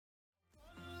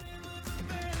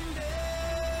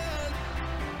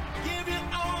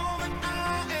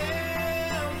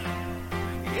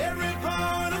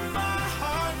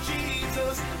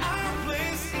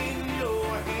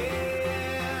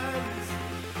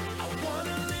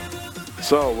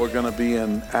So we're going to be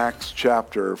in Acts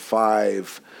chapter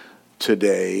 5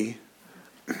 today.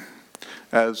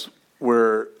 As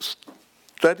we're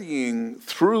studying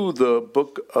through the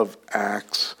book of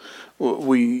Acts,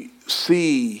 we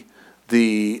see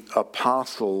the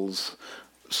apostles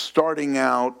starting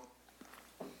out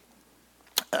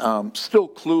still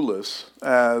clueless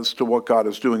as to what God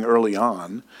is doing early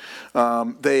on.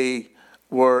 They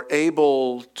were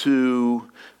able to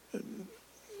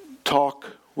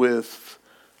talk with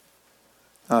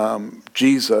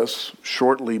Jesus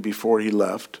shortly before he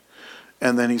left.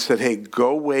 And then he said, hey,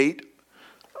 go wait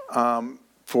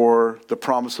for the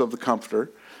promise of the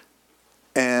Comforter.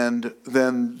 And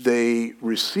then they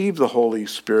received the Holy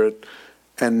Spirit,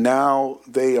 and now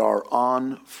they are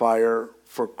on fire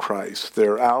for Christ.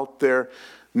 They're out there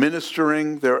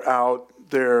ministering. They're out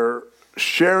there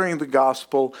sharing the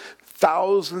gospel.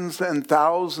 Thousands and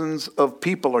thousands of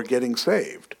people are getting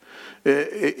saved.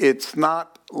 It's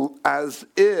not as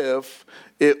if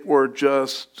it were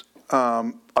just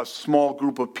a small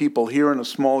group of people here and a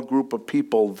small group of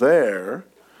people there.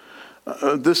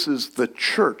 This is the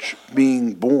church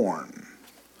being born.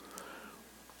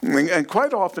 And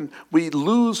quite often we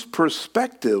lose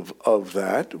perspective of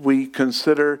that. We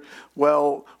consider,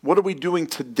 well, what are we doing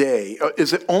today?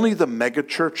 Is it only the mega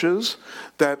churches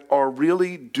that are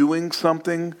really doing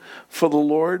something for the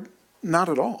Lord? Not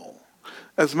at all.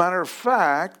 As a matter of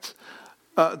fact,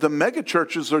 the mega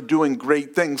churches are doing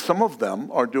great things. Some of them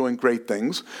are doing great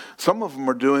things. Some of them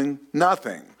are doing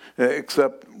nothing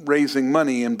except raising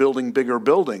money and building bigger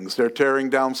buildings. They're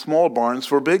tearing down small barns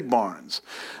for big barns.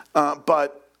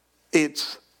 But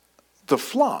it's the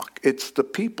flock. It's the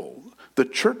people. The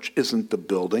church isn't the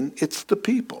building. It's the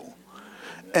people.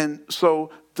 And so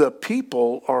the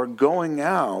people are going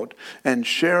out and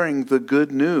sharing the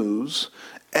good news,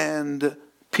 and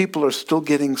people are still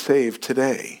getting saved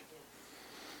today.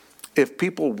 If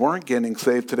people weren't getting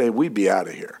saved today, we'd be out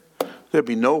of here. There'd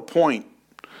be no point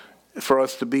for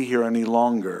us to be here any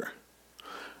longer.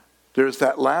 There's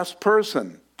that last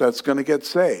person that's going to get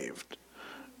saved.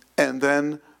 And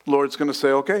then Lord's going to say,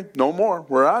 okay, no more.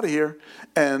 We're out of here.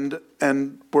 And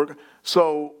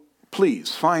so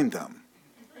please find them.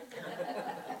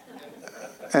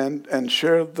 and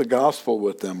share the gospel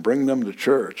with them. Bring them to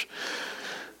church.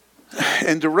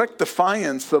 In direct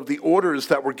defiance of the orders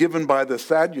that were given by the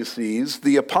Sadducees,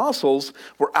 the apostles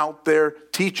were out there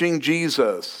teaching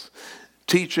Jesus,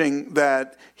 teaching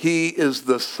that he is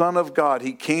the Son of God.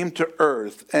 He came to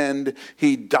earth and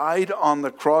he died on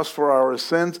the cross for our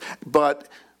sins, but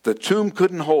the tomb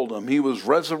couldn't hold him. He was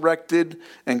resurrected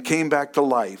and came back to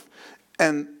life.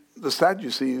 And the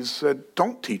Sadducees said,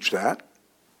 don't teach that.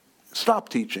 Stop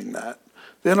teaching that.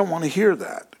 They don't want to hear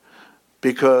that,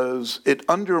 because it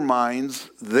undermines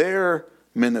their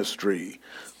ministry,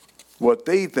 what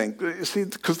they think. You see,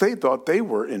 because they thought they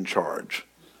were in charge.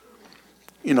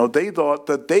 You know, they thought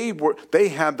that they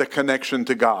had the connection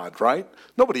to God, right?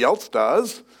 Nobody else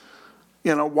does.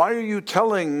 You know, why are you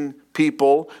telling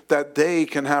people that they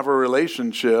can have a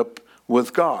relationship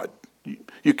with God?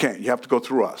 You can't. You have to go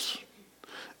through us.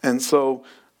 And so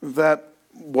that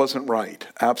wasn't right.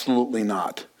 Absolutely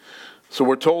not. So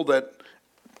we're told that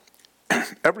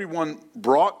everyone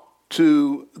brought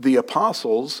to the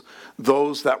apostles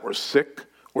those that were sick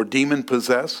or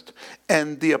demon-possessed,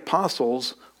 and the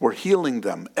apostles were healing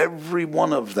them. Every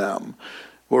one of them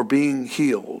were being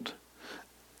healed.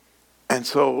 And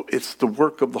so it's the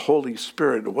work of the Holy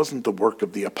Spirit. It wasn't the work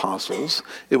of the apostles.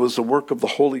 It was the work of the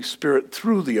Holy Spirit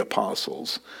through the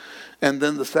apostles. And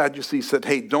then the Sadducees said,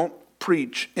 hey, don't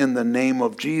preach in the name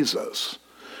of Jesus.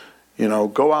 You know,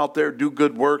 go out there, do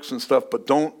good works and stuff, but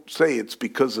don't say it's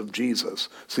because of Jesus.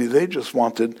 See, they just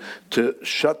wanted to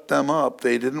shut them up.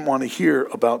 They didn't want to hear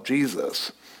about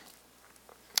Jesus.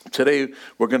 Today,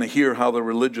 we're going to hear how the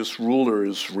religious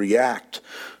rulers react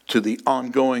to the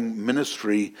ongoing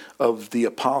ministry of the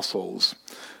apostles.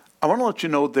 I want to let you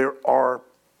know there are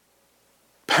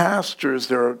pastors,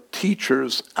 there are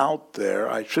teachers out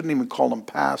there. I shouldn't even call them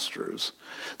pastors.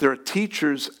 There are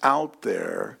teachers out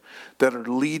there that are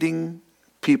leading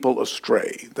people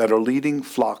astray, that are leading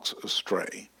flocks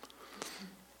astray.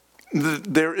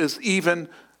 There is even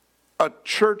a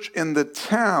church in the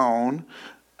town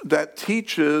that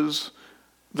teaches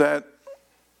that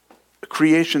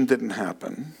creation didn't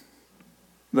happen,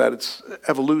 that it's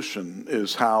evolution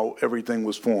is how everything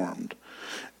was formed,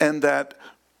 and that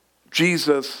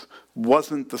Jesus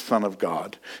wasn't the Son of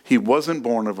God. He wasn't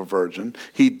born of a virgin.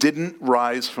 He didn't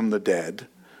rise from the dead.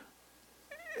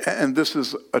 And this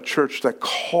is a church that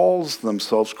calls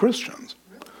themselves Christians.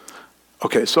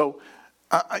 Okay, so,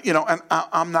 and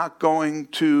I'm not going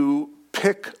to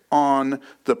pick on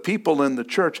the people in the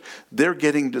church, they're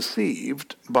getting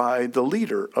deceived by the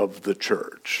leader of the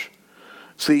church.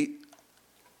 See,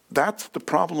 that's the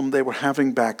problem they were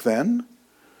having back then.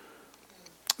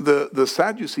 The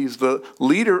Sadducees, the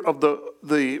leader of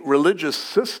the religious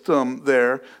system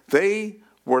there, they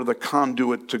were the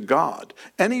conduit to God.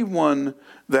 Anyone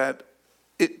that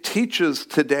it teaches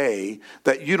today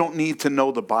that you don't need to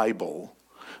know the Bible,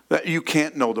 that you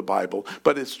can't know the Bible,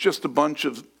 but it's just a bunch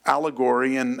of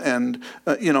allegory and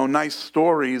nice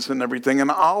stories and everything,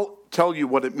 and I'll tell you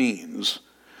what it means.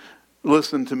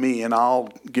 Listen to me and I'll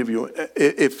give you,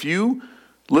 if you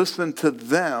listen to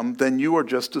them, then you are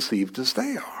just deceived as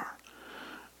they are.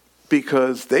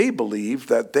 Because they believe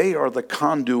that they are the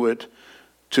conduit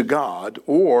to God,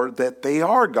 or that they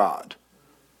are God.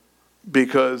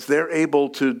 Because they're able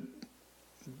to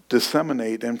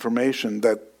disseminate information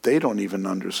that they don't even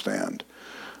understand.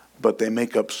 But they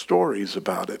make up stories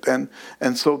about it.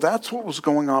 And so that's what was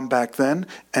going on back then,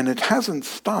 and it hasn't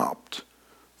stopped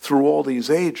through all these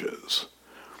ages.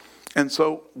 And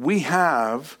so we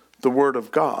have the Word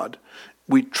of God.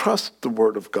 We trust the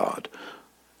Word of God.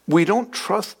 We don't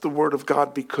trust the Word of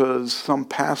God because some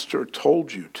pastor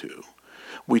told you to.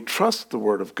 We trust the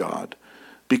Word of God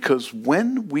because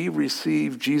when we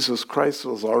receive Jesus Christ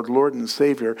as our Lord and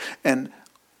Savior and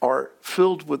are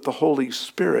filled with the Holy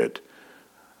Spirit,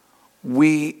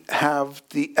 we have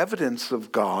the evidence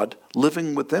of God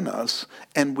living within us,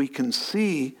 and we can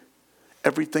see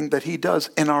everything that He does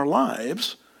in our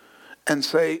lives and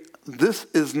say, this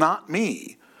is not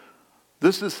me.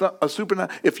 This is a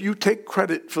supernatural. If you take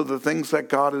credit for the things that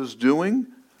God is doing,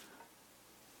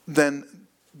 then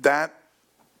that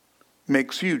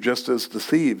makes you just as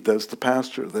deceived as the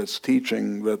pastor that's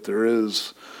teaching that there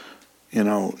is,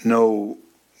 no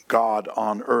God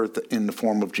on earth in the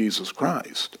form of Jesus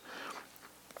Christ.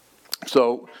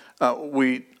 So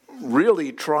we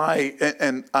really try,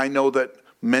 and I know that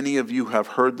many of you have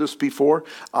heard this before.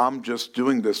 I'm just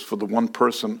doing this for the one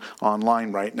person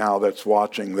online right now that's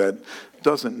watching that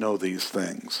doesn't know these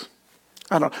things.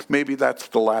 I don't know, maybe that's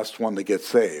the last one to get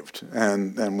saved,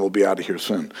 and we'll be out of here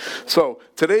soon. So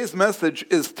today's message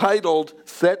is titled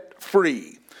Set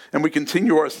Free. And we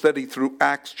continue our study through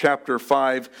Acts chapter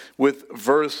 5 with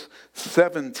verse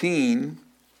 17,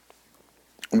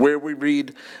 where we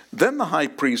read, "Then the high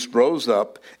priest rose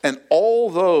up, and all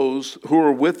those who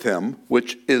were with him,"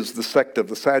 which is the sect of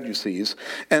the Sadducees,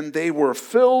 "and they were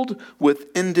filled with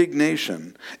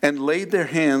indignation, and laid their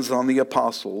hands on the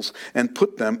apostles, and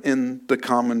put them in the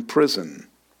common prison."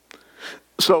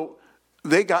 So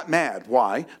they got mad.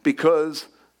 Why? Because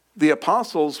the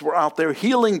apostles were out there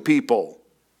healing people.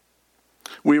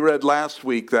 We read last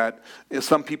week that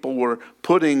some people were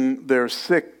putting their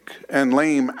sick and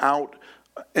lame out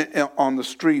on the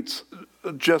streets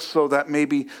just so that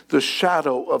maybe the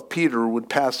shadow of Peter would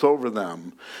pass over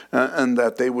them and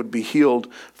that they would be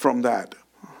healed from that.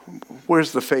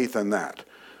 Where's the faith in that?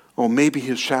 Oh, maybe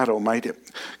his shadow might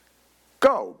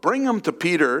go. Bring him to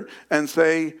Peter and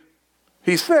say,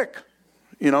 he's sick.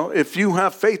 If you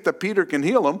have faith that Peter can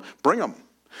heal him, bring him.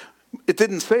 It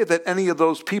didn't say that any of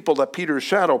those people that Peter's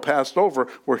shadow passed over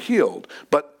were healed,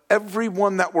 but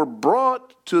everyone that were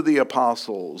brought to the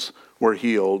apostles were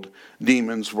healed,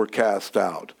 demons were cast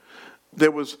out. There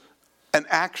was an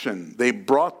action. They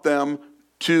brought them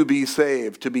to be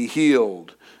saved, to be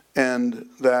healed, and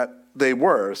that they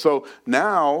were. So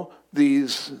now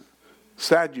these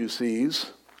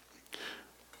Sadducees,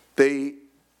 they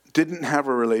didn't have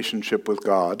a relationship with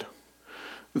God.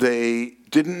 They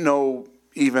didn't know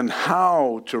even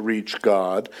how to reach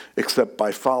God except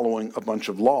by following a bunch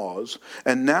of laws.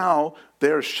 And now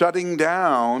they're shutting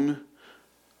down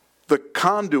the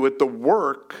conduit, the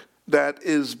work that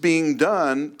is being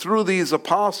done through these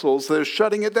apostles. They're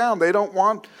shutting it down. They don't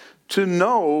want to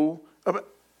know.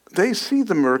 They see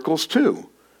the miracles too.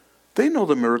 They know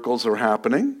the miracles are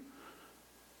happening.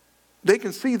 They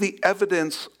can see the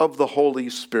evidence of the Holy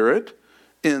Spirit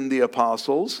in the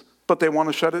apostles, but they want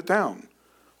to shut it down.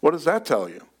 What does that tell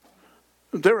you?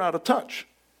 They're out of touch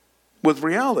with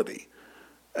reality,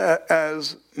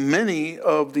 as many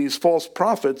of these false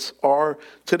prophets are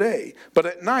today. But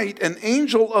at night, an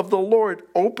angel of the Lord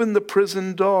opened the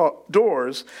prison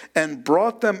doors and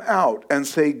brought them out and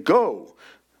say, "Go,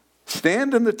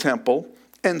 stand in the temple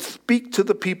and speak to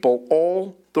the people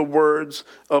all the words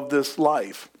of this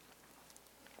life."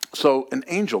 So an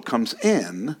angel comes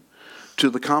in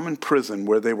to the common prison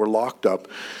where they were locked up.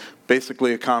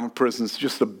 Basically, a common prison is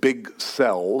just a big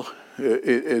cell.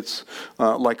 It's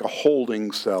like a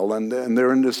holding cell, and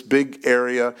they're in this big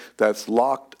area that's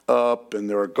locked up, and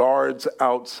there are guards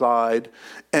outside.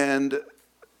 And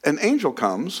an angel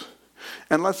comes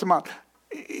and lets them out.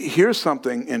 Here's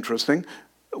something interesting.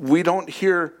 We don't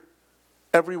hear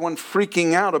everyone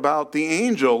freaking out about the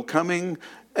angel coming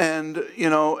and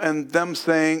them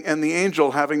saying, and the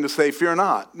angel having to say, fear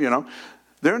not,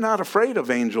 They're not afraid of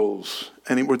angels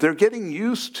anymore. They're getting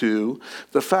used to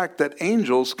the fact that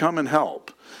angels come and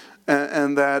help,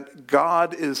 and that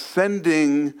God is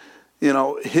sending,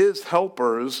 his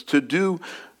helpers to do,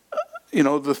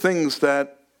 the things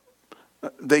that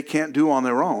they can't do on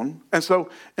their own. And so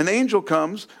an angel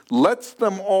comes, lets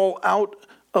them all out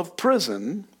of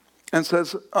prison, and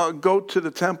says, go to the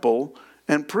temple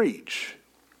and preach.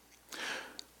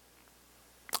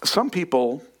 Some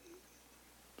people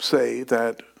say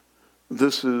that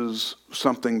this is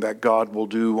something that God will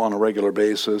do on a regular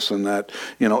basis, and that,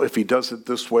 if he does it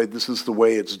this way, this is the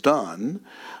way it's done.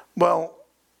 Well,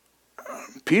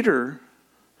 Peter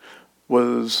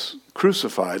was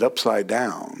crucified upside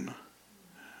down,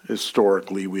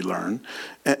 historically we learn.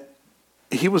 And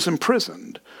he was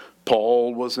imprisoned.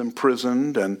 Paul was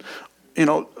imprisoned, and,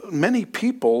 many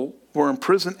people were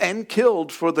imprisoned and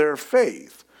killed for their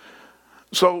faith.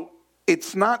 So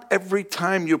it's not every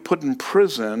time you're put in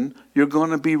prison, you're going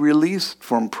to be released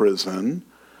from prison.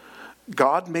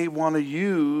 God may want to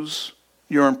use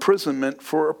your imprisonment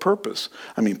for a purpose.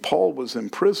 Paul was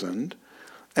imprisoned,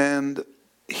 and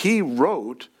he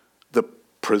wrote the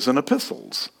prison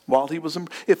epistles while he was in.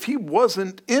 If he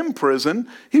wasn't in prison,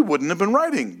 he wouldn't have been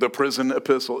writing the prison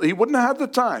epistle. He wouldn't have had the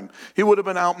time. He would have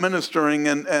been out ministering,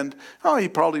 and he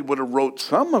probably would have wrote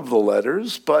some of the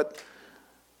letters, but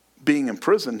being in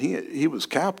prison, he was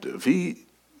captive. He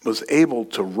was able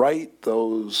to write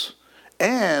those.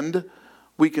 And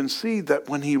we can see that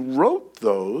when he wrote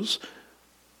those,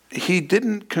 he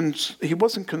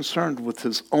wasn't concerned with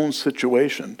his own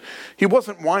situation. He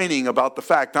wasn't whining about the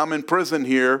fact, I'm in prison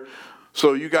here,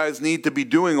 so you guys need to be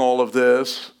doing all of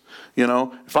this.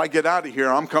 If I get out of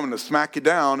here, I'm coming to smack you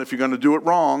down if you're going to do it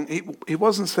wrong. He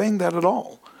wasn't saying that at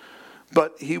all.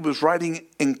 But he was writing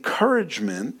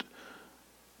encouragement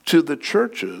to the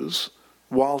churches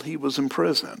while he was in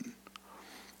prison.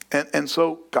 And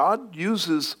so God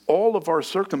uses all of our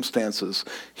circumstances.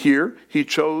 Here, he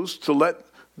chose to let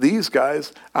these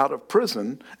guys out of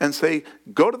prison and say,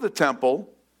 go to the temple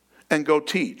and go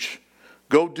teach.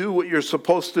 Go do what you're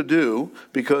supposed to do,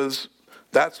 because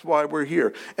that's why we're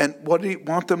here. And what do you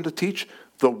want them to teach?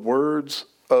 The words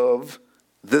of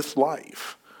this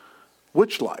life.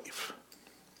 Which life?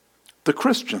 The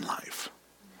Christian life.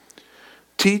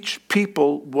 Teach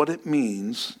people what it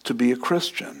means to be a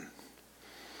Christian.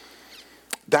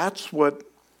 That's what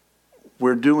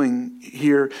we're doing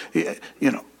here.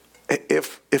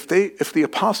 If the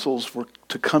apostles were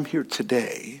to come here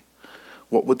today,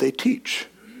 what would they teach?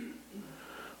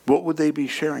 What would they be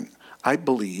sharing? I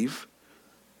believe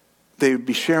they would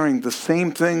be sharing the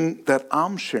same thing that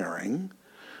I'm sharing,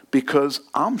 because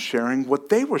I'm sharing what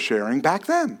they were sharing back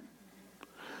then.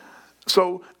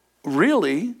 So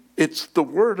really, it's the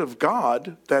Word of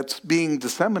God that's being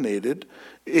disseminated.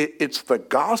 It's the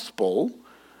gospel,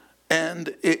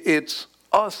 and it's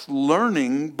us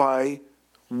learning by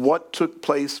what took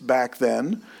place back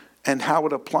then and how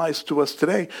it applies to us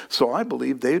today. So I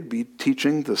believe they'd be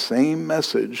teaching the same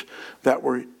message that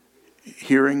we're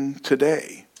hearing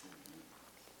today.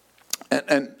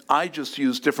 And I just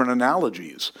use different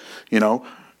analogies.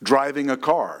 Driving a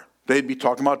car. They'd be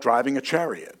talking about driving a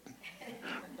chariot,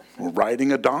 or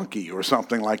riding a donkey or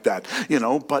something like that,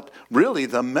 but really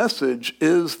the message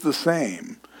is the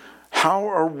same. How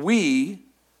are we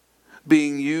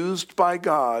being used by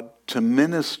God to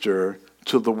minister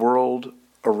to the world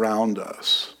around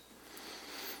us?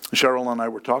 Cheryl and I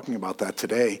were talking about that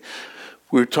today.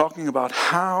 We were talking about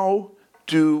how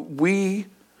do we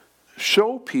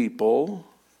show people,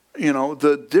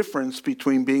 the difference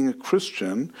between being a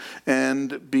Christian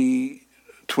and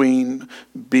between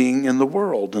being in the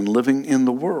world and living in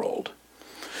the world.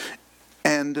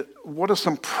 And what are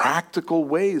some practical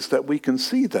ways that we can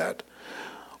see that?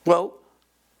 Well,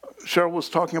 Cheryl was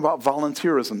talking about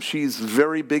volunteerism. She's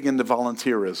very big into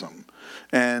volunteerism.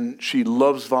 And she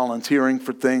loves volunteering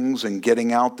for things and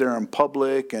getting out there in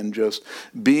public and just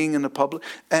being in the public.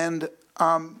 And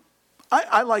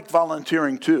I like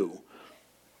volunteering too.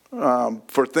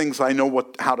 For things I know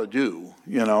how to do,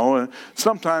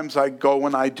 Sometimes I go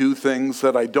and I do things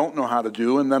that I don't know how to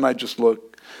do, and then I just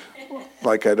look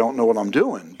like I don't know what I'm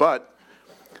doing. But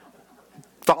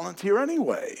volunteer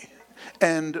anyway.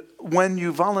 And when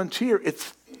you volunteer,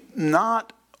 it's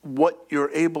not what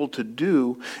you're able to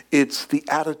do, it's the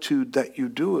attitude that you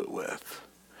do it with.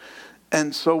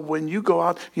 And so when you go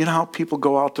out, how people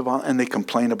go out to volunteer and they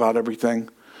complain about everything?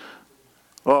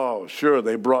 Oh, sure,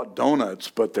 they brought donuts,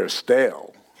 but they're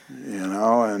stale,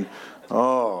 and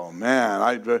oh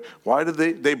man, why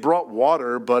did they brought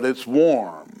water, but it's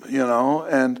warm,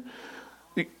 and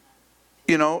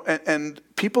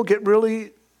people get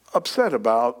really upset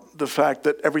about the fact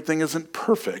that everything isn't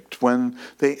perfect when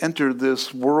they enter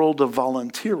this world of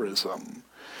volunteerism.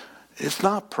 It's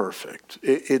not perfect.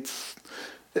 It's,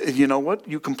 you know what?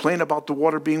 You complain about the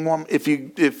water being warm. If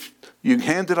you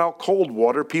handed out cold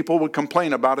water, people would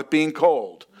complain about it being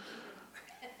cold.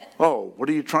 Oh, what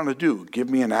are you trying to do? Give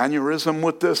me an aneurysm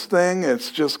with this thing?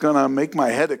 It's just going to make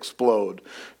my head explode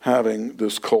having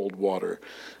this cold water.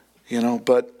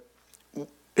 But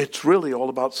it's really all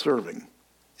about serving.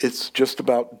 It's just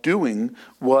about doing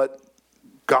what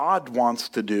God wants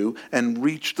to do and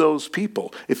reach those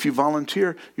people. If you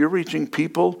volunteer, you're reaching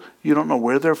people. You don't know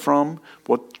where they're from,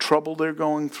 what trouble they're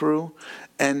going through.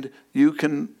 And you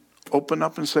can open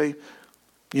up and say,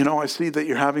 I see that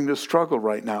you're having this struggle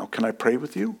right now. Can I pray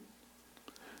with you?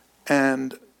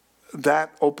 And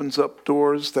that opens up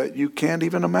doors that you can't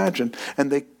even imagine.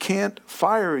 And they can't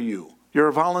fire you. You're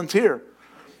a volunteer.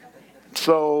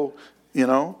 So,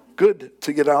 good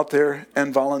to get out there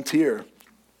and volunteer.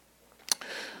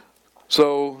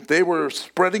 So they were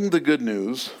spreading the good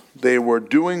news. They were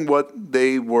doing what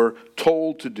they were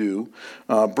told to do,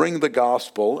 bring the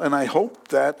gospel. And I hope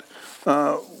that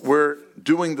we're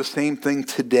doing the same thing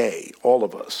today, all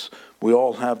of us. We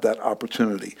all have that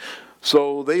opportunity.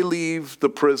 So they leave the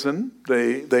prison.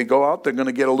 They go out. They're going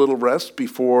to get a little rest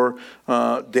before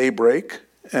daybreak.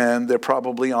 And they're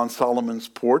probably on Solomon's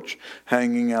porch,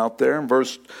 hanging out there. In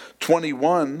verse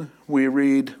 21, we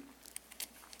read,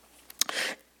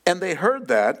 and they heard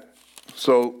that.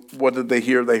 So what did they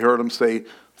hear? They heard him say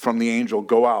from the angel,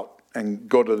 go out and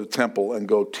go to the temple and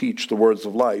go teach the words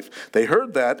of life. They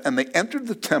heard that, and they entered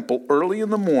the temple early in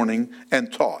the morning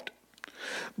and taught.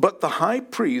 But the high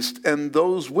priest and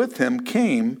those with him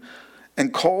came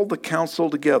and called the council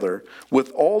together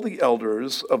with all the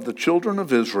elders of the children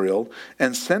of Israel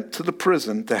and sent to the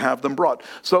prison to have them brought.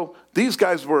 So these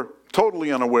guys were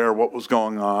totally unaware of what was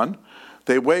going on.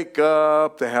 They wake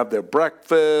up, they have their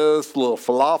breakfast, a little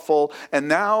falafel, and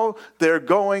now they're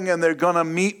going and they're going to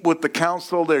meet with the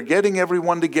council. They're getting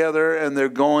everyone together and they're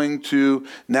going to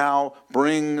now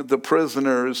bring the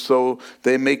prisoners, so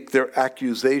they make their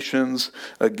accusations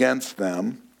against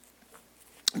them.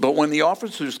 But when the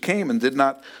officers came and did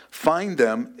not find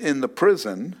them in the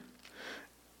prison,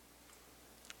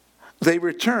 they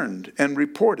returned and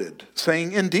reported,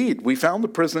 saying, indeed, we found the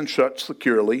prison shut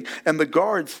securely and the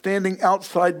guards standing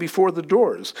outside before the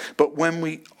doors. But when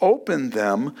we opened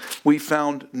them, we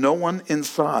found no one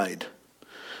inside.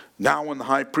 Now when the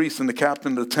high priest and the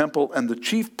captain of the temple and the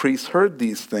chief priests heard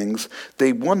these things,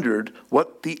 they wondered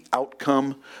what the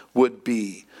outcome would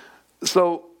be.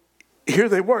 So here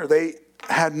they were. They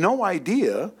had no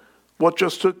idea what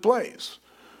just took place.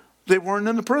 They weren't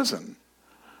in the prison.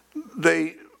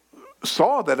 They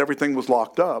saw that everything was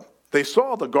locked up. They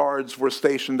saw the guards were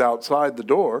stationed outside the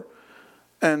door,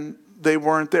 and they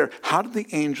weren't there. How did the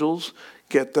angels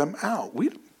get them out? We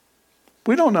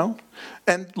don't know.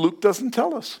 And Luke doesn't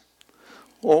tell us.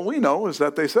 All we know is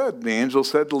that the angel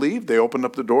said to leave. They opened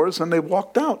up the doors and they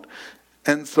walked out.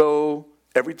 And so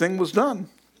everything was done.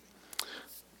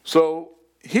 So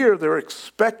here they're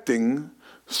expecting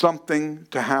something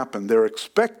to happen. They're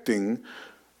expecting,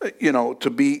 to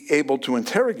be able to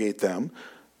interrogate them,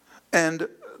 and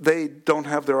they don't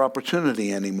have their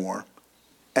opportunity anymore.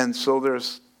 And so they're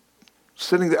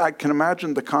sitting there. I can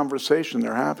imagine the conversation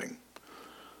they're having.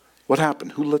 What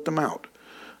happened? Who let them out?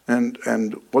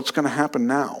 And what's going to happen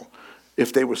now?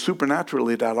 If they were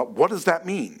supernaturally let out, what does that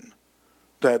mean?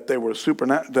 That they were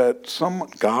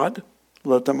God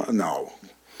let them out? No.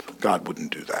 God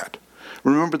wouldn't do that.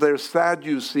 Remember, they're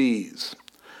Sadducees.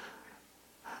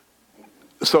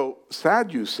 So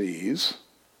Sadducees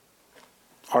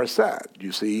are sad,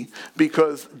 you see,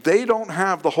 because they don't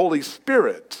have the Holy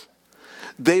Spirit.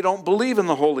 They don't believe in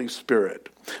the Holy Spirit.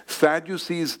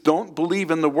 Sadducees don't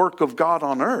believe in the work of God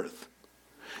on earth.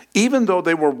 Even though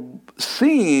they were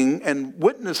seeing and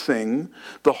witnessing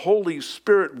the Holy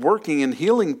Spirit working and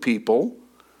healing people,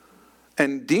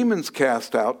 and demons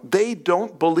cast out, they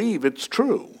don't believe it's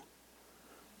true.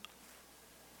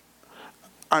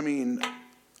 I mean,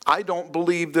 I don't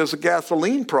believe there's a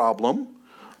gasoline problem.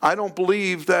 I don't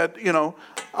believe that,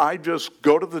 I just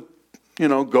go to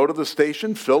the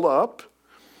station, fill up,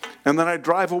 and then I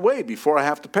drive away before I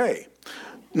have to pay.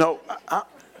 No,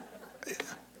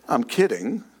 I'm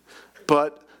kidding.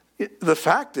 But the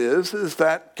fact is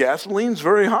that gasoline's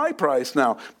very high price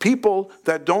now. People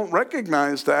that don't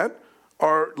recognize that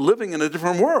are living in a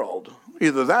different world.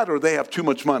 Either that or they have too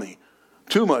much money.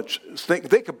 Too much.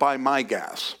 They could buy my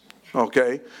gas.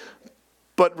 Okay?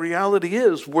 But reality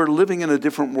is we're living in a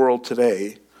different world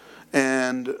today.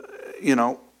 And,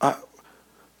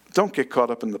 don't get caught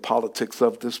up in the politics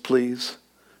of this, please.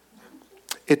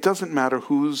 It doesn't matter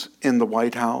who's in the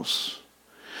White House.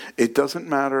 It doesn't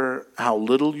matter how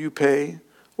little you pay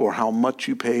or how much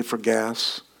you pay for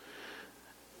gas.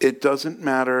 It doesn't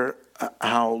matter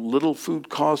how little food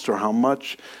costs or how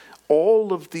much.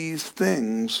 All of these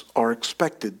things are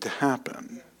expected to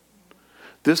happen.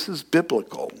 This is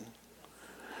biblical.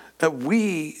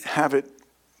 We have it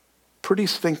pretty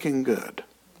stinking good.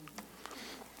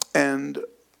 And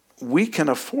we can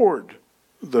afford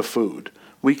the food.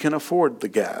 We can afford the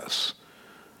gas.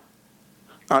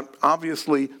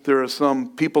 Obviously, there are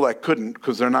some people that couldn't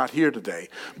because they're not here today.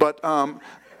 But,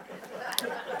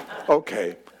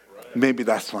 okay, maybe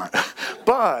that's fine.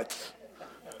 But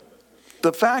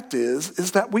the fact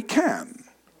is that we can.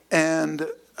 And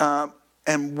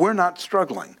we're not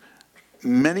struggling.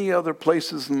 Many other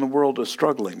places in the world are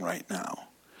struggling right now.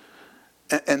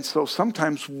 And so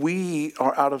sometimes we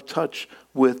are out of touch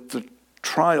with the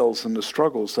trials and the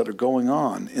struggles that are going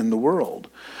on in the world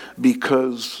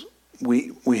because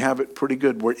we have it pretty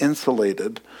good. We're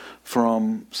insulated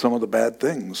from some of the bad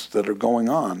things that are going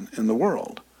on in the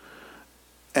world.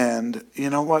 And you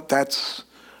know what? That's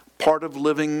part of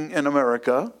living in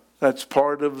America. That's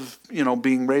part of,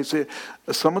 being raised here.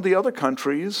 Some of the other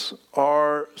countries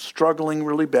are struggling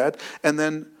really bad. And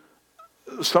then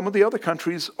some of the other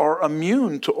countries are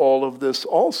immune to all of this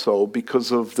also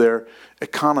because of their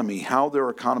economy, how their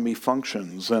economy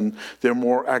functions, and they're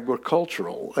more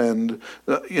agricultural. And,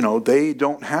 they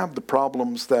don't have the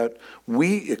problems that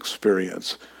we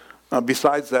experience.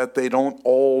 Besides that, they don't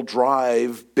all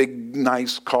drive big,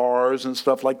 nice cars and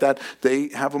stuff like that. They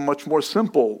have a much more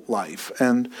simple life,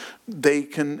 and they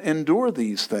can endure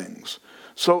these things.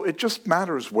 So it just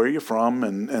matters where you're from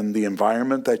and the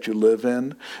environment that you live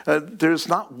in. There's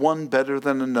not one better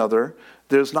than another.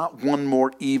 There's not one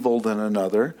more evil than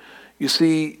another. You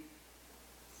see,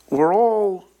 we're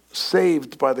all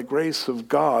saved by the grace of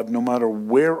God no matter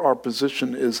where our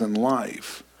position is in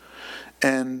life.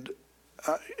 And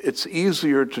it's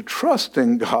easier to trust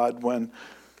in God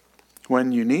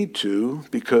when you need to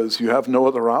because you have no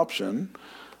other option.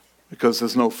 Because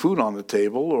there's no food on the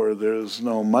table or there's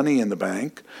no money in the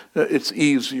bank, it's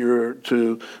easier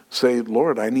to say,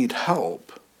 Lord, I need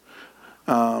help.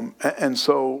 And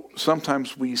so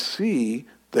sometimes we see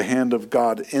the hand of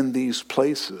God in these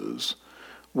places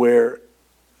where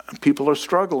people are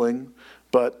struggling,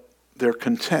 but they're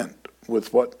content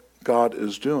with what God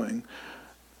is doing.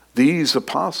 These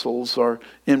apostles are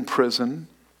in prison,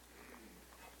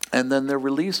 and then they're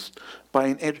released by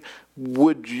an angel.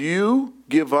 Would you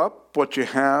give up what you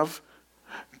have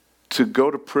to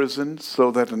go to prison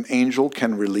so that an angel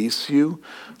can release you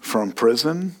from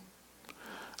prison?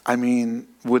 I mean,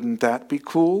 wouldn't that be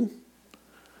cool?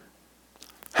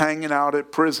 Hanging out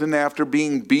at prison after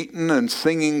being beaten and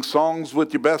singing songs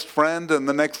with your best friend, and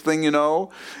the next thing you know,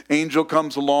 angel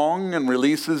comes along and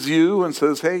releases you and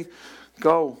says, hey,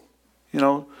 go,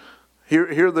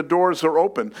 here the doors are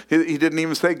open. He didn't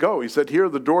even say go. He said, here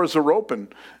the doors are open.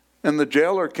 And the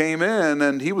jailer came in,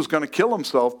 and he was going to kill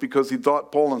himself because he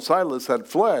thought Paul and Silas had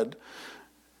fled.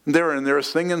 And they're in there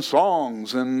singing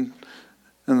songs, and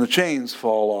the chains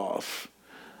fall off.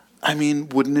 I mean,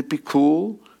 wouldn't it be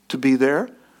cool to be there?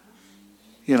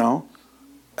 And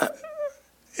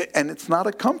it's not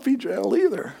a comfy jail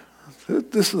either.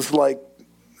 This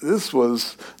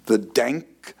was the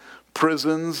dank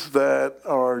prisons that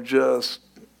are just,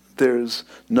 there's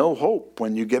no hope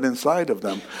when you get inside of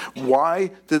them.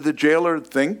 Why did the jailer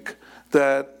think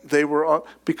that they were?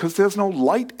 Because there's no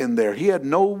light in there. He had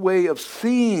no way of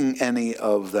seeing any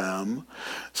of them.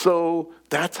 So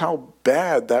that's how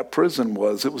bad that prison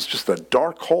was. It was just a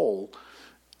dark hole.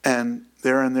 And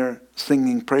they're in there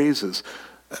singing praises.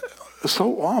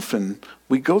 So often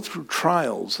we go through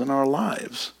trials in our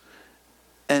lives,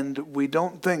 and we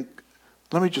don't think,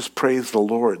 let me just praise the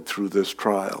Lord through this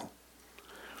trial.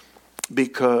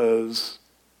 Because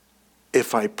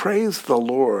if I praise the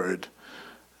Lord,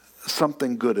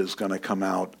 something good is going to come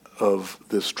out of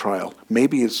this trial.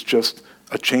 Maybe it's just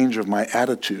a change of my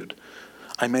attitude.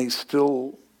 I may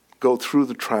still go through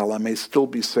the trial. I may still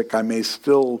be sick. I may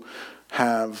still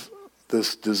have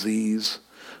this disease,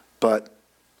 but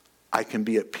I can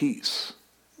be at peace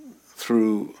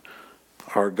through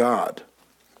our God.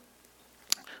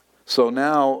 So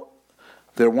now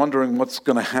they're wondering what's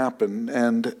going to happen,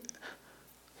 and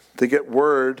they get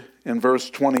word in verse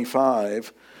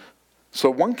 25 So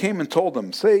one came and told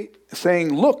them,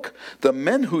 saying, "Look, the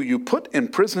men who you put in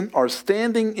prison are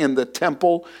standing in the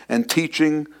temple and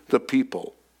teaching the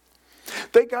people."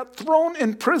 They got thrown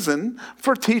in prison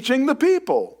for teaching the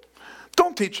people.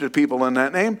 Don't teach the people in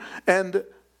that name. And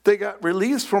they got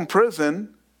released from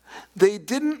prison. They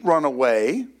didn't run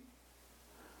away.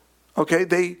 Okay,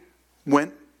 they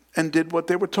went and did what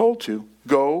they were told to.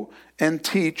 Go and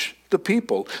teach the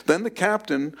people. Then the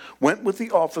captain went with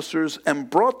the officers and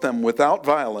brought them without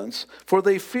violence, for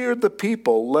they feared the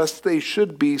people, lest they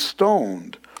should be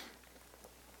stoned.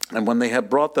 And when they had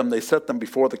brought them, they set them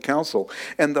before the council.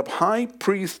 And the high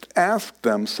priest asked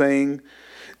them, saying,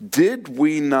 "Did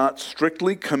we not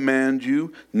strictly command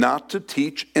you not to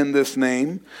teach in this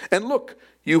name? And look,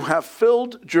 you have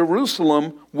filled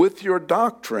Jerusalem with your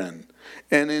doctrine,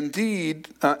 and indeed,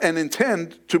 and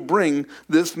intend to bring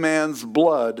this man's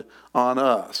blood on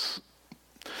us."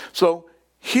 So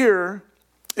here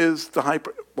is the high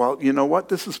priest. Well, you know what?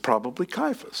 This is probably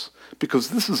Caiaphas, because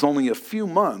this is only a few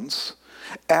months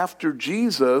after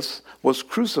Jesus was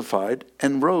crucified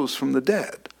and rose from the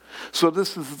dead. So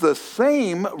this is the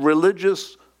same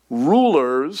religious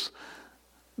rulers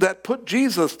that put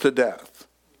Jesus to death.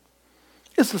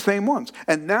 It's the same ones.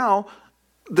 And now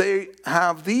they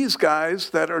have these guys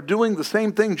that are doing the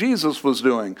same thing Jesus was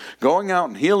doing, going out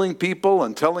and healing people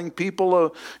and telling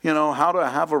people, how to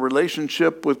have a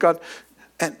relationship with God.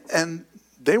 And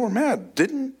they were mad.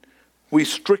 Didn't we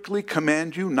strictly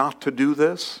command you not to do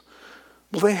this?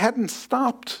 Well, they hadn't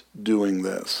stopped doing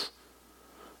this.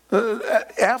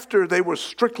 After they were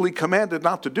strictly commanded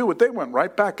not to do it, they went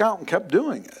right back out and kept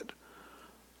doing it.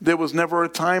 There was never a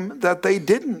time that they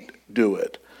didn't do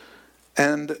it.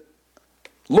 And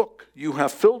look, you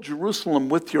have filled Jerusalem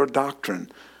with your doctrine.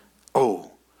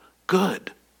 Oh,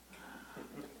 good.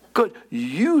 Good.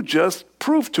 You just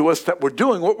proved to us that we're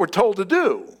doing what we're told to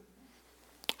do.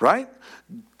 Right?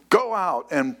 Go out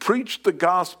and preach the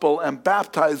gospel and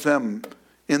baptize them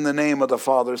in the name of the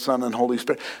Father, Son, and Holy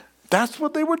Spirit. That's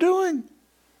what they were doing.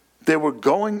 They were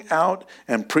going out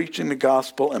and preaching the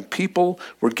gospel, and people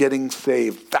were getting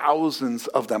saved, thousands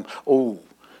of them. Oh,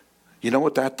 you know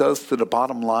what that does to the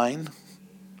bottom line?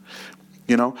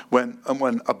 When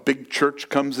a big church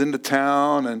comes into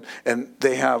town and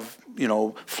they have,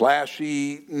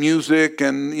 flashy music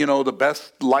and, the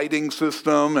best lighting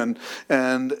system and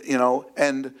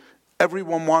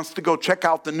everyone wants to go check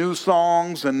out the new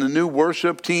songs and the new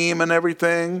worship team and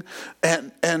everything.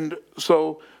 And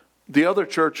so the other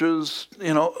churches,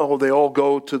 they all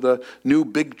go to the new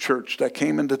big church that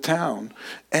came into town.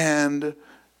 And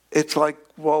it's like,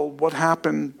 well, what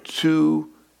happened to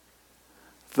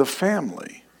the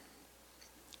family?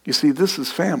 You see, this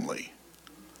is family.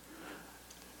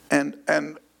 And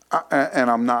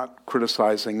I'm not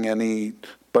criticizing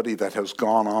anybody that has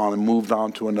gone on and moved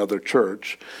on to another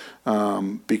church,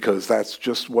 because that's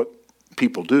just what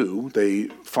people do. They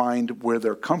find where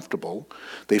they're comfortable.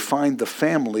 They find the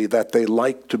family that they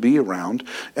like to be around,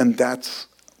 and that's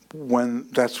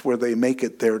where they make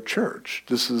it their church.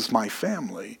 This is my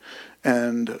family.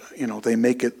 And, they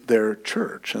make it their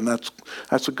church. And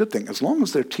that's a good thing, as long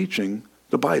as they're teaching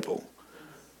the Bible.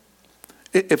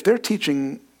 If they're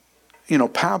teaching,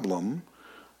 pablum,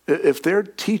 if they're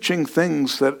teaching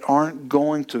things that aren't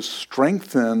going to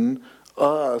strengthen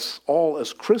us all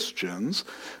as Christians,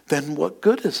 then what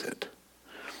good is it?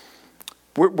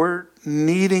 We're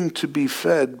needing to be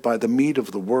fed by the meat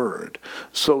of the Word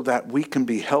so that we can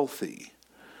be healthy.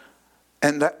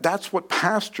 And that's what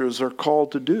pastors are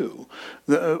called to do.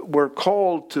 We're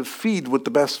called to feed with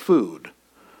the best food.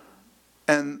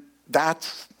 And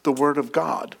that's the Word of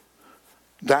God.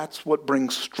 That's what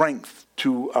brings strength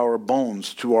to our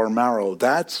bones, to our marrow.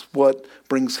 That's what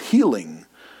brings healing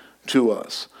to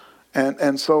us.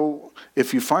 And so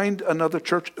if you find another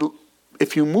church,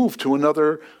 if you move to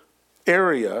another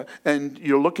area and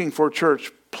you're looking for a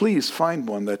church, please find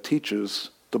one that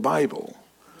teaches the Bible.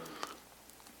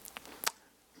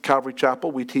 Calvary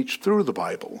Chapel, we teach through the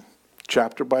Bible,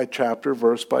 chapter by chapter,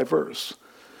 verse by verse.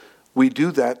 We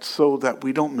do that so that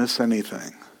we don't miss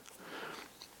anything,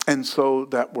 and so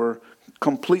that we're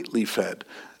completely fed.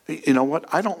 You know what?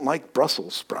 I don't like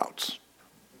Brussels sprouts,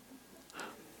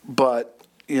 but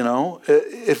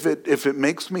if it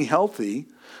makes me healthy,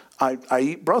 I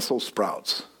eat Brussels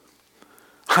sprouts.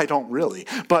 I don't really,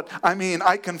 but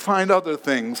I can find other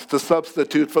things to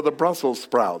substitute for the Brussels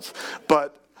sprouts,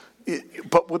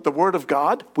 But with the Word of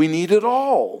God, we need it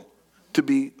all to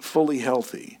be fully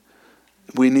healthy.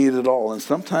 We need it all. And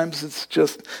sometimes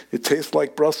it tastes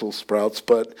like Brussels sprouts,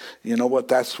 but you know what?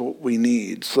 That's what we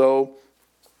need. So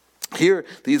here,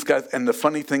 these guys, and the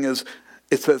funny thing is,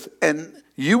 it says, and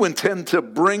you intend to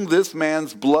bring this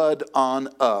man's blood on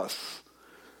us.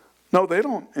 No, they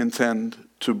don't intend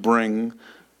to bring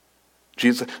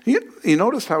Jesus. You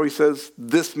notice how he says,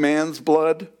 this man's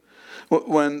blood?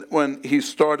 When he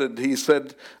started, he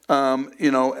said, and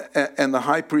the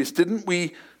high priest, didn't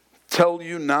we tell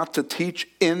you not to teach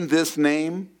in this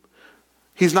name?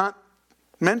 He's not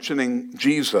mentioning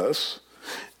Jesus.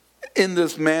 In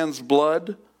this man's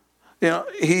blood,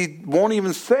 he won't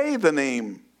even say the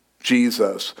name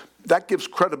Jesus. That gives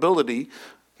credibility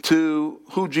to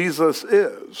who Jesus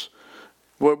is.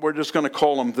 We're just going to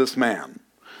call him this man.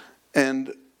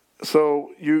 And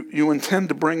so you intend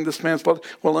to bring this man's blood?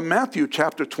 Well, in Matthew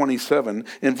chapter 27,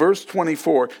 in verse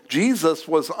 24, Jesus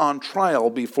was on trial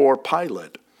before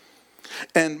Pilate.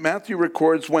 And Matthew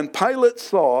records, when Pilate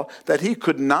saw that he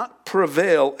could not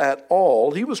prevail at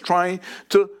all, he was trying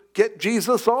to get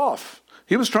Jesus off.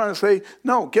 He was trying to say,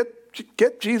 no,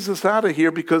 get Jesus out of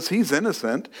here because he's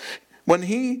innocent. When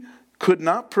he could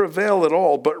not prevail at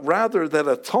all, but rather that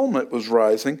a tumult was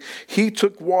rising, he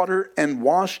took water and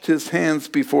washed his hands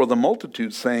before the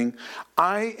multitude, saying,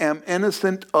 I am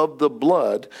innocent of the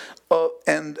blood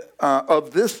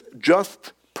of this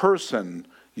just person.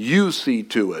 You see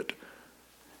to it.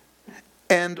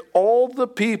 And all the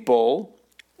people,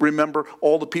 remember,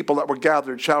 all the people that were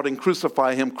gathered shouting,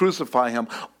 crucify him, crucify him.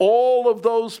 All of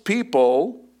those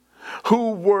people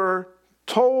who were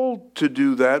told to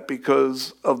do that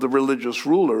because of the religious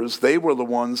rulers, they were the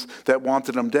ones that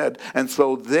wanted him dead. And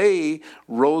so they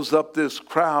rose up this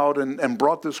crowd and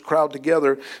brought this crowd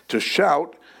together to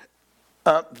shout.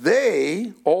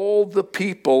 All the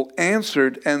people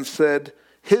answered and said,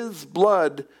 his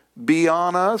blood be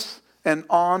on us and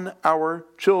on our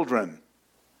children.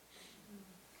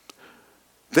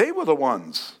 They were the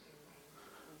ones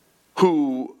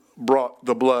who brought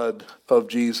the blood of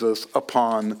Jesus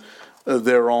upon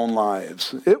their own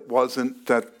lives. It wasn't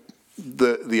that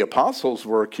the apostles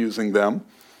were accusing them.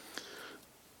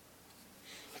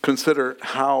 Consider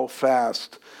how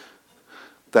fast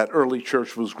that early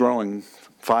church was growing.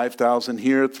 5,000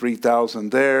 here,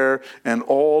 3,000 there, and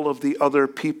all of the other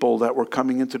people that were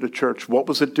coming into the church. What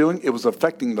was it doing? It was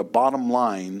affecting the bottom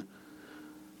line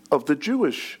of the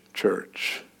Jewish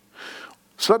church.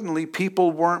 Suddenly,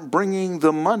 people weren't bringing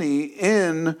the money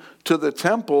in to the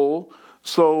temple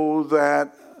so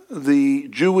that the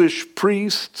Jewish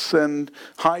priests and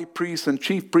high priests and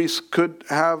chief priests could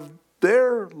have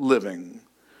their living.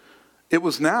 It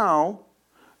was now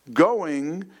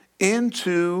going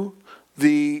into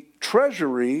the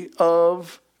treasury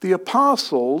of the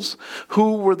apostles,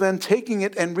 who were then taking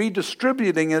it and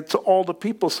redistributing it to all the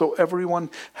people so everyone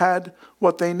had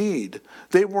what they need.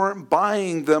 They weren't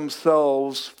buying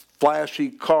themselves flashy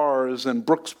cars and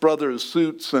Brooks Brothers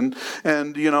suits and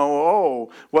if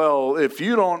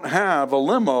you don't have a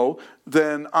limo,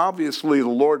 then obviously the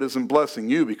Lord isn't blessing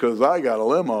you because I got a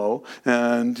limo,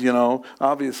 and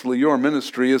obviously your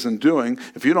ministry isn't doing.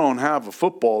 If you don't have a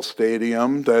football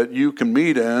stadium that you can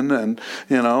meet in, and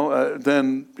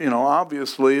then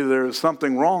obviously there's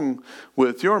something wrong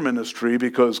with your ministry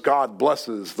because God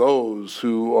blesses those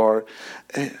who are.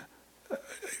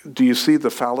 Do you see the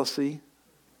fallacy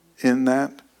in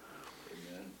that?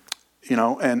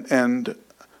 And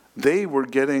they were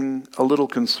getting a little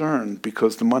concerned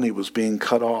because the money was being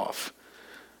cut off.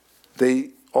 They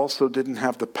also didn't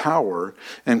have the power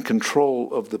and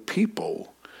control of the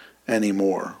people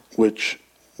anymore, which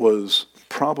was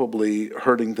probably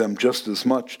hurting them just as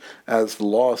much as the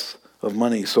loss of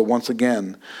money. So once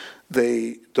again,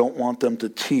 they don't want them to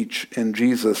teach in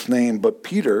Jesus' name. But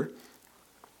Peter,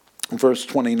 verse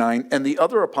 29, and the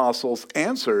other apostles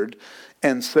answered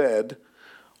and said,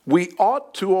 we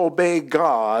ought to obey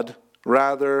God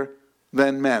rather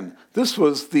than men. This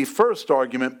was the first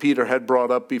argument Peter had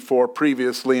brought up before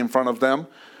previously in front of them.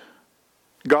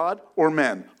 God or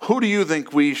men? Who do you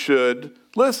think we should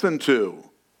listen to?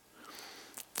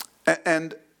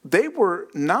 And they were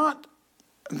not,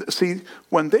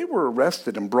 when they were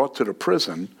arrested and brought to the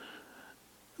prison,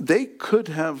 they could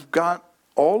have got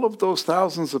all of those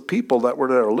thousands of people that were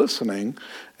there listening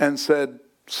and said,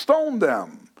 stone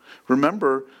them.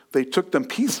 Remember, they took them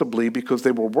peaceably because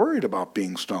they were worried about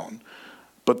being stoned.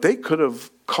 But they could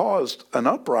have caused an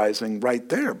uprising right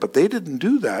there. But they didn't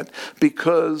do that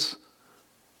because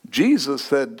Jesus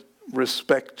said,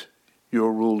 respect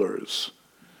your rulers.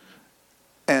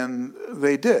 And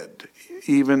they did,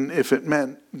 even if it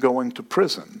meant going to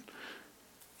prison,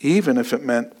 even if it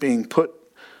meant being put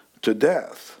to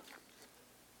death.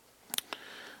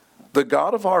 The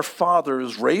God of our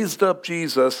fathers raised up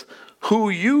Jesus, who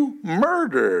you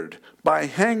murdered by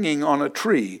hanging on a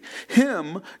tree.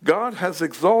 Him God has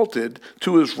exalted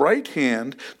to his right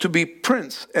hand to be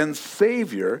Prince and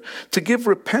Savior, to give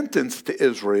repentance to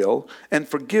Israel and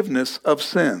forgiveness of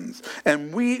sins.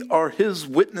 And we are his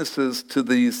witnesses to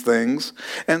these things,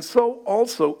 and so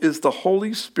also is the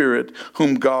Holy Spirit,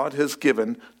 whom God has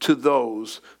given to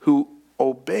those who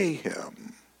obey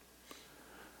him.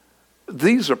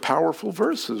 These are powerful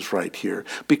verses right here,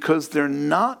 because they're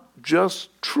not just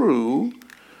true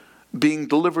being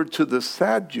delivered to the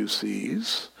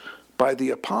Sadducees by the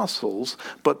apostles,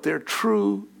 but they're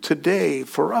true today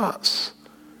for us.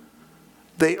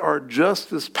 They are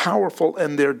just as powerful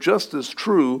and they're just as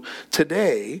true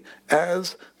today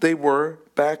as they were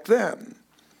back then.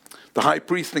 The high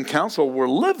priest and council were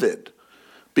livid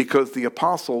because the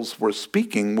apostles were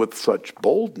speaking with such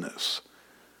boldness.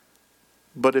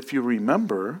 But if you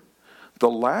remember, the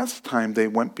last time they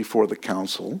went before the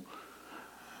council,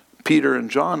 Peter and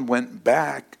John went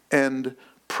back and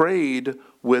prayed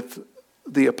with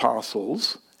the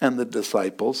apostles and the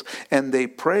disciples, and they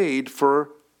prayed for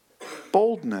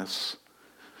boldness.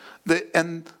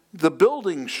 And the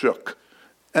building shook,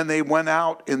 and they went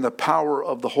out in the power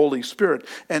of the Holy Spirit.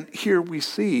 And here we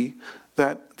see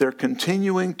that they're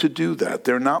continuing to do that.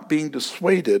 They're not being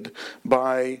dissuaded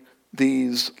by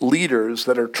these leaders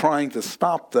that are trying to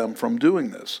stop them from doing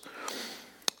this.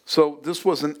 So this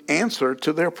was an answer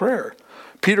to their prayer.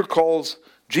 Peter calls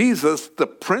Jesus the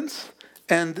Prince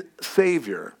and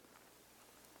Savior.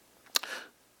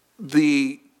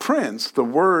 The prince, the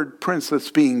word prince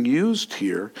that's being used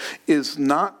here, is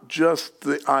not just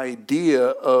the idea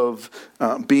of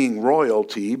being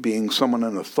royalty, being someone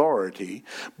in authority,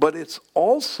 but it's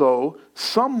also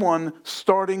someone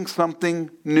starting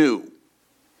something new.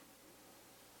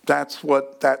 That's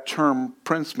what that term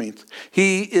prince means.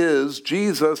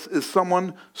 Jesus is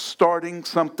someone starting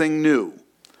something new.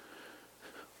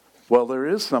 Well, there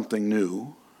is something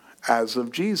new as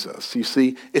of Jesus. You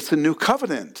see, it's a new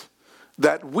covenant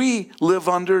that we live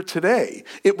under today.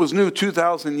 It was new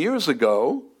 2,000 years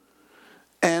ago,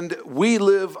 and we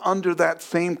live under that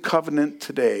same covenant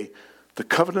today, the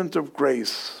covenant of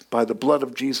grace by the blood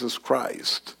of Jesus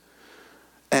Christ.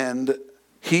 And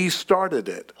he started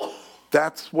it.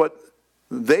 That's what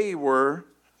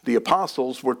the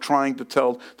apostles were trying to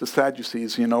tell the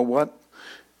Sadducees. You know what?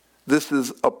 This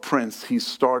is a prince. He's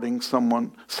starting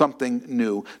something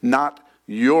new. Not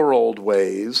your old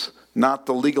ways, not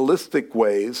the legalistic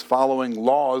ways, following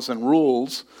laws and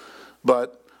rules,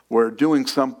 but we're doing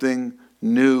something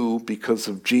new because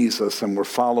of Jesus, and we're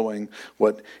following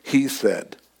what he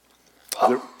said.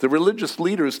 The religious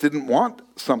leaders didn't want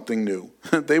something new.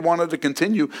 They wanted to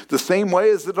continue the same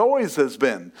way as it always has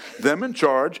been. Them in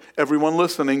charge, everyone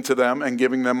listening to them and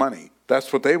giving them money.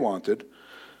 That's what they wanted.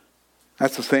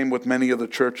 That's the same with many of the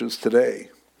churches today.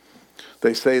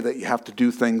 They say that you have to do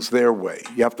things their way.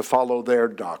 You have to follow their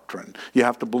doctrine. You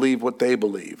have to believe what they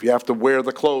believe. You have to wear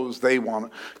the clothes they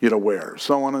want you to wear,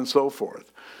 so on and so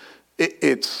forth.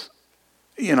 It's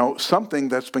something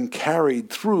that's been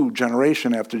carried through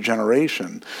generation after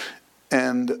generation.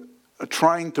 And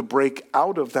trying to break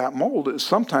out of that mold is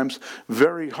sometimes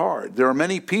very hard. There are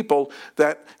many people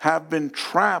that have been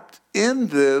trapped in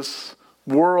this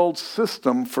world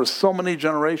system for so many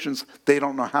generations, they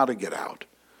don't know how to get out.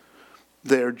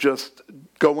 They're just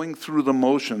going through the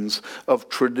motions of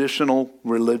traditional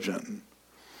religion.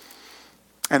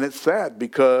 And it's sad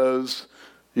because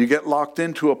you get locked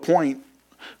into a point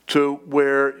to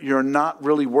where you're not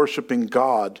really worshiping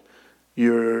God,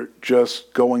 you're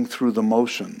just going through the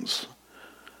motions.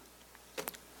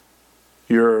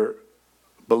 You're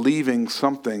believing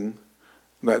something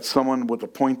that someone with a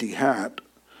pointy hat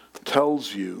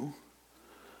tells you.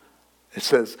 It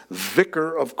says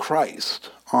Vicar of Christ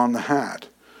on the hat.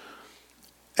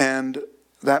 And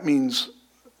that means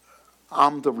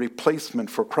I'm the replacement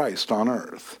for Christ on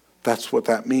earth. That's what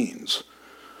that means.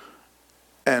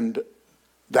 And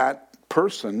that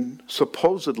person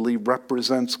supposedly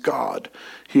represents God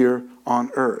here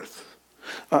on earth.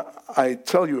 I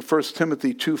tell you, 1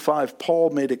 Timothy 2:5, Paul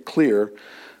made it clear,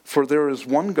 for there is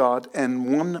one God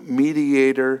and one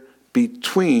mediator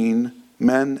between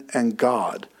men and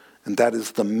God, and that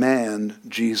is the man,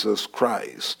 Jesus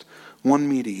Christ. One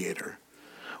mediator.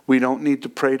 We don't need to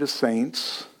pray to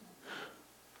saints.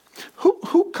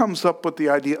 Who comes up with the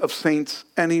idea of saints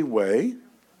anyway?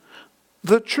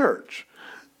 The church.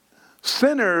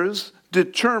 Sinners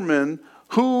determine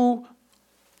who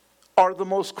are the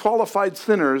most qualified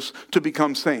sinners to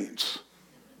become saints.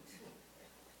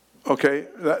 Okay,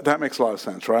 that makes a lot of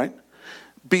sense, right?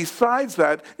 Besides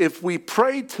that, if we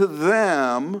pray to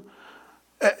them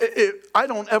I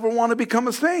don't ever want to become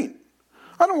a saint.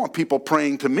 I don't want people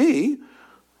praying to me.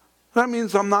 That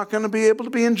means I'm not going to be able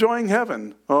to be enjoying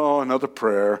heaven. Oh, another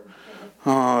prayer.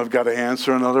 Oh, I've got to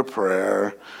answer another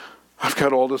prayer. I've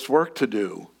got all this work to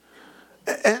do.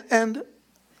 And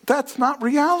that's not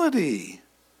reality.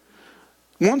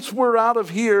 Once we're out of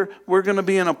here, we're going to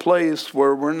be in a place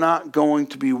where we're not going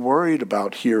to be worried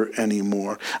about here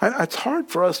anymore. It's hard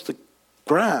for us to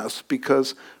grasp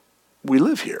because we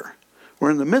live here. We're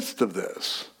in the midst of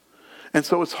this. And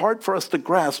so it's hard for us to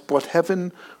grasp what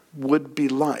heaven would be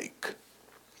like.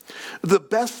 The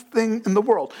best thing in the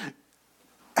world,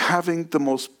 having the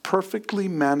most perfectly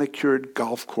manicured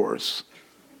golf course,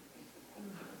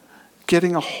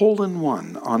 getting a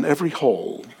hole-in-one on every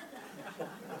hole.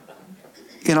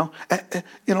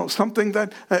 Something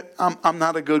that I'm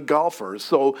not a good golfer,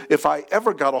 so if I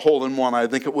ever got a hole-in-one, I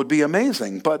think it would be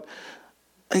amazing. But,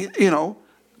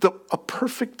 a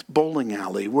perfect bowling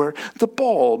alley where the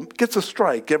ball gets a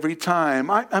strike every time.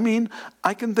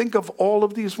 I can think of all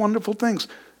of these wonderful things.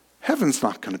 Heaven's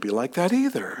not going to be like that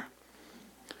either.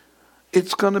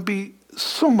 It's going to be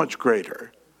so much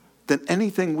greater than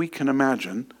anything we can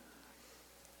imagine,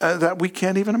 that we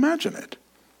can't even imagine it.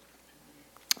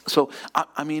 So,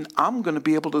 I'm going to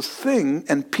be able to sing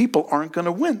and people aren't going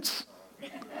to wince.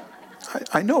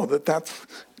 I know that that's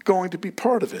going to be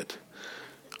part of it.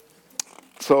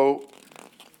 So,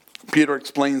 Peter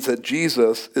explains that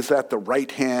Jesus is at the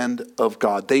right hand of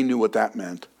God. They knew what that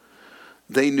meant.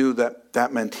 They knew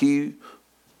that meant he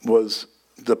was,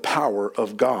 the power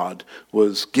of God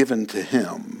was given to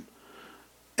him.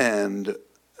 And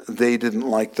they didn't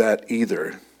like that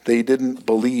either. They didn't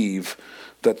believe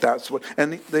that that's what,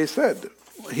 and they said,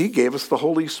 he gave us the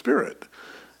Holy Spirit.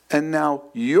 And now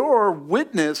you're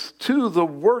witness to the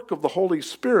work of the Holy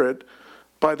Spirit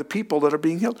by the people that are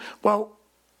being healed. Well,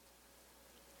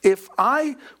 if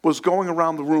I was going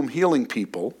around the room healing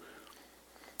people,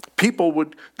 people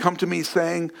would come to me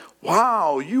saying,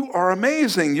 wow, you are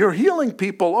amazing. You're healing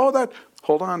people.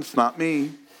 Hold on, it's not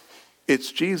me.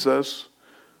 It's Jesus.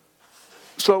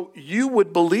 So you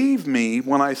would believe me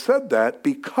when I said that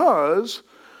because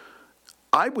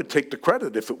I would take the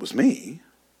credit if it was me.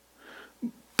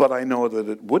 But I know that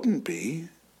it wouldn't be.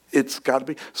 It's got to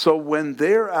be. So when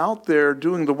they're out there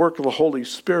doing the work of the Holy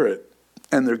Spirit,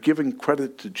 and they're giving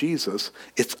credit to Jesus,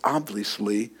 it's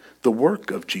obviously the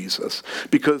work of Jesus.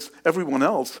 Because everyone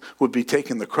else would be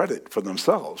taking the credit for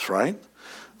themselves, right?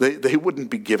 They wouldn't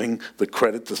be giving the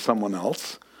credit to someone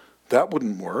else. That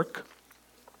wouldn't work.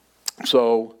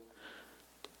 So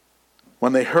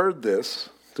when they heard this,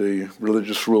 the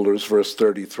religious rulers, verse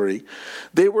 33,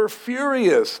 they were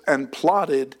furious and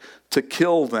plotted to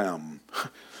kill them.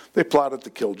 They plotted to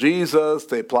kill Jesus.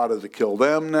 They plotted to kill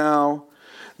them now.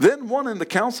 Then one in the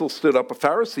council stood up, a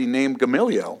Pharisee named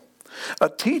Gamaliel, a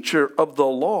teacher of the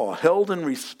law, held in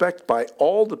respect by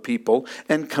all the people,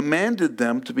 and commanded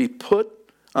them to put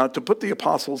the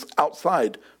apostles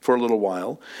outside for a little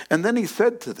while. And then he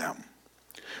said to them,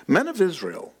 "Men of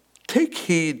Israel, take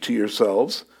heed to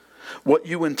yourselves what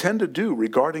you intend to do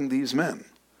regarding these men.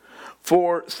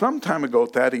 For some time ago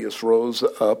Thaddeus rose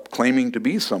up, claiming to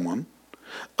be someone.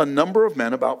 A number of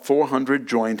men, about 400,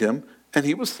 joined him, and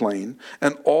he was slain,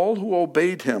 and all who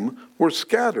obeyed him were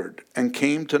scattered and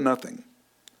came to nothing.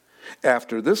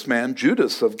 After this man,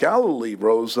 Judas of Galilee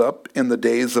rose up in the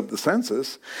days of the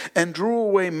census and drew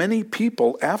away many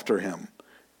people after him.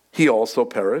 He also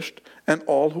perished, and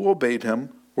all who obeyed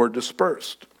him were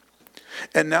dispersed.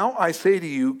 And now I say to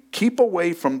you, keep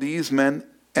away from these men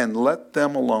and let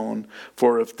them alone.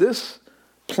 For if this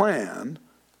plan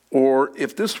or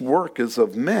if this work is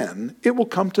of men, it will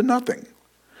come to nothing.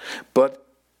 But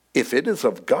if it is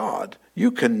of God,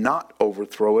 you cannot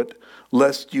overthrow it,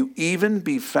 lest you even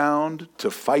be found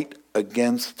to fight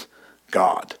against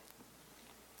God."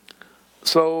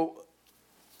 So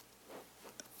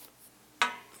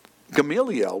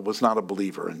Gamaliel was not a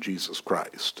believer in Jesus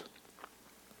Christ.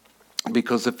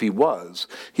 Because if he was,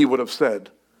 he would have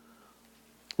said,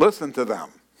 listen to them.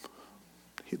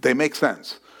 They make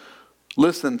sense.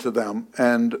 Listen to them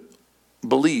and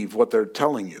believe what they're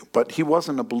telling you. But he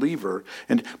wasn't a believer.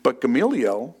 But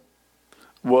Gamaliel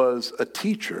was a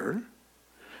teacher.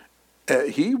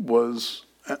 He was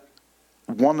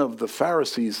one of the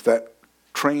Pharisees that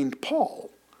trained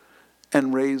Paul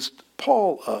and raised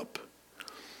Paul up.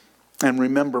 And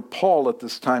remember, Paul at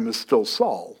this time is still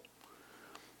Saul.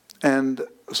 And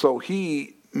so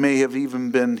he may have even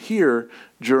been here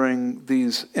during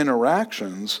these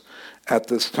interactions at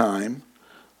this time.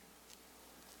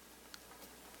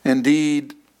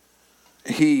 Indeed,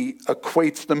 he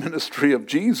equates the ministry of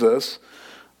Jesus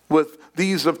with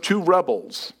these of two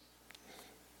rebels,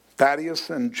 Thaddeus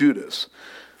and Judas.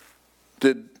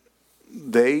 Did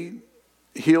they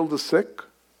heal the sick?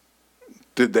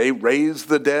 Did they raise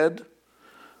the dead?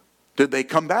 Did they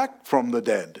come back from the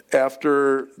dead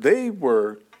after they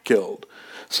were killed?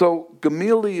 So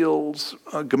Gamaliel's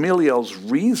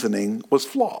reasoning was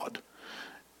flawed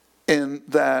in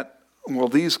that, well,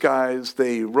 these guys,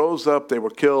 they rose up, they were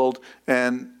killed,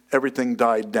 and everything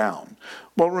died down.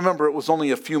 Well, remember, it was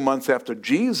only a few months after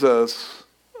Jesus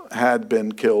had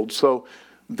been killed, so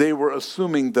they were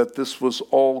assuming that this was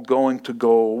all going to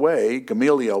go away.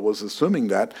 Gamaliel was assuming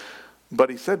that, but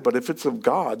he said, but if it's of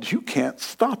God, you can't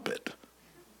stop it.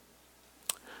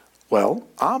 Well,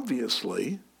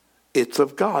 obviously, it's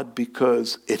of God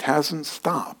because it hasn't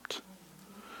stopped.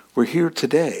 We're here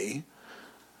today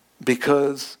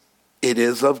because it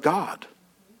is of God.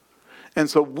 And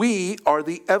so we are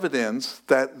the evidence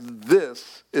that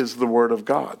this is the Word of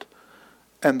God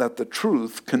and that the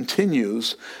truth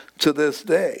continues to this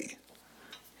day.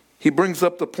 He brings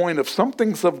up the point of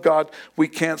something's of God, we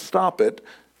can't stop it.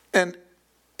 And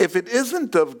if it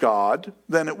isn't of God,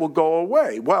 then it will go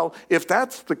away. Well, if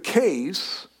that's the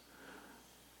case,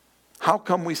 how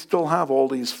come we still have all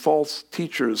these false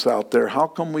teachers out there? How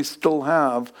come we still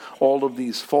have all of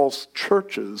these false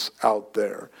churches out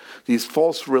there? These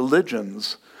false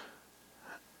religions?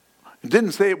 It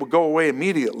didn't say it would go away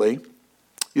immediately.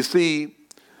 You see,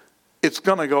 it's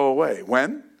going to go away.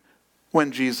 When?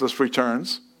 When Jesus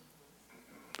returns.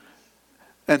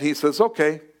 And he says,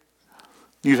 okay,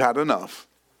 you've had enough.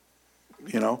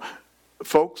 You know,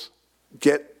 folks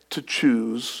get to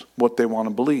choose what they want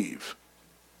to believe.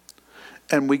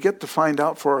 And we get to find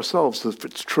out for ourselves if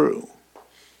it's true.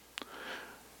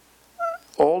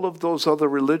 All of those other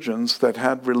religions that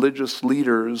had religious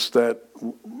leaders that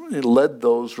led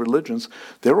those religions,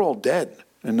 they're all dead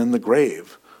and in the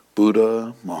grave.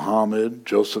 Buddha, Muhammad,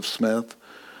 Joseph Smith,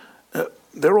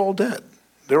 they're all dead.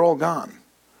 They're all gone.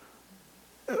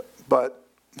 But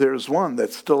there's one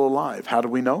that's still alive. How do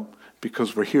we know?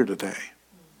 Because we're here today.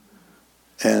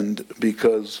 And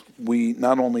because we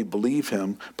not only believe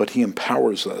him, but he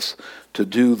empowers us to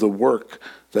do the work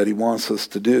that he wants us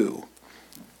to do.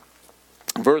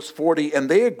 Verse 40, and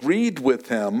they agreed with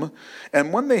him,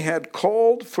 and when they had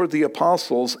called for the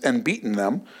apostles and beaten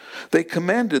them, they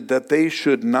commanded that they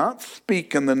should not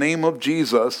speak in the name of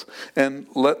Jesus and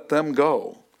let them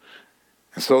go.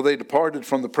 And so they departed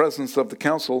from the presence of the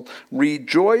council,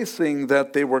 rejoicing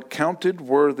that they were counted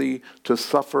worthy to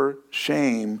suffer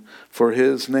shame for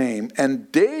his name. And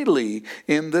daily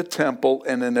in the temple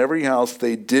and in every house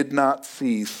they did not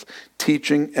cease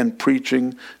teaching and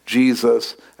preaching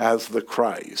Jesus as the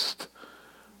Christ.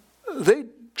 They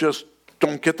just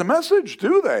don't get the message,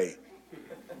 do they?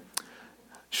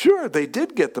 Sure, they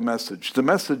did get the message. The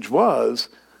message was,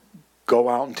 go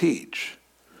out and teach.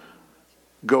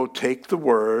 Go take the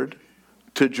word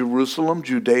to Jerusalem,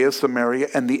 Judea, Samaria,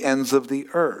 and the ends of the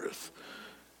earth.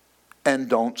 And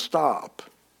don't stop.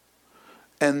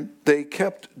 And they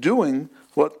kept doing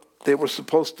what they were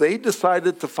supposed to. They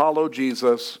decided to follow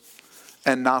Jesus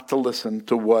and not to listen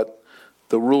to what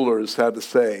the rulers had to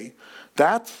say.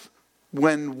 That's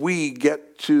when we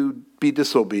get to be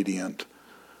disobedient.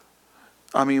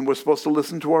 I mean, we're supposed to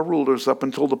listen to our rulers up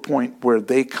until the point where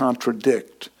they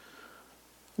contradict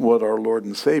what our Lord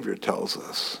and Savior tells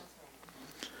us.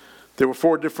 There were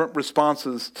 4 different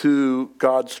responses to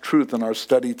God's truth in our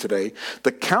study today.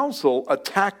 The council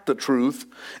attacked the truth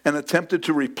and attempted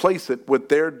to replace it with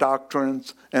their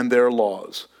doctrines and their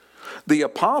laws. The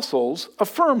apostles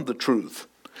affirmed the truth,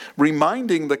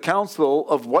 reminding the council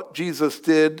of what Jesus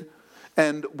did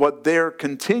and what they're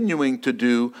continuing to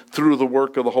do through the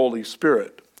work of the Holy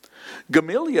Spirit.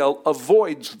 Gamaliel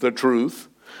avoids the truth,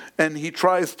 and he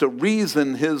tries to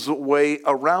reason his way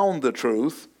around the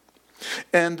truth.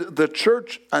 And the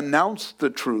church announced the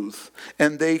truth,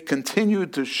 and they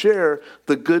continued to share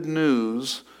the good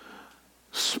news,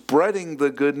 spreading the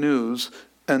good news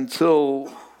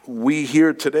until we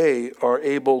here today are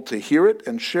able to hear it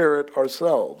and share it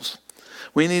ourselves.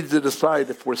 We need to decide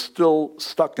if we're still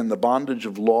stuck in the bondage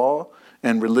of law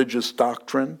and religious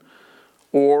doctrine,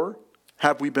 or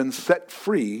have we been set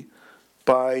free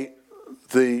by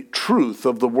the truth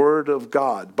of the Word of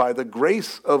God, by the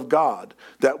grace of God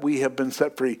that we have been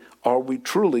set free. Are we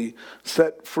truly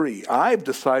set free? I've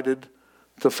decided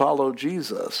to follow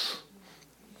Jesus.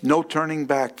 No turning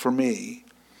back for me.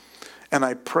 And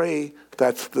I pray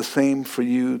that's the same for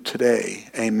you today.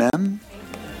 Amen.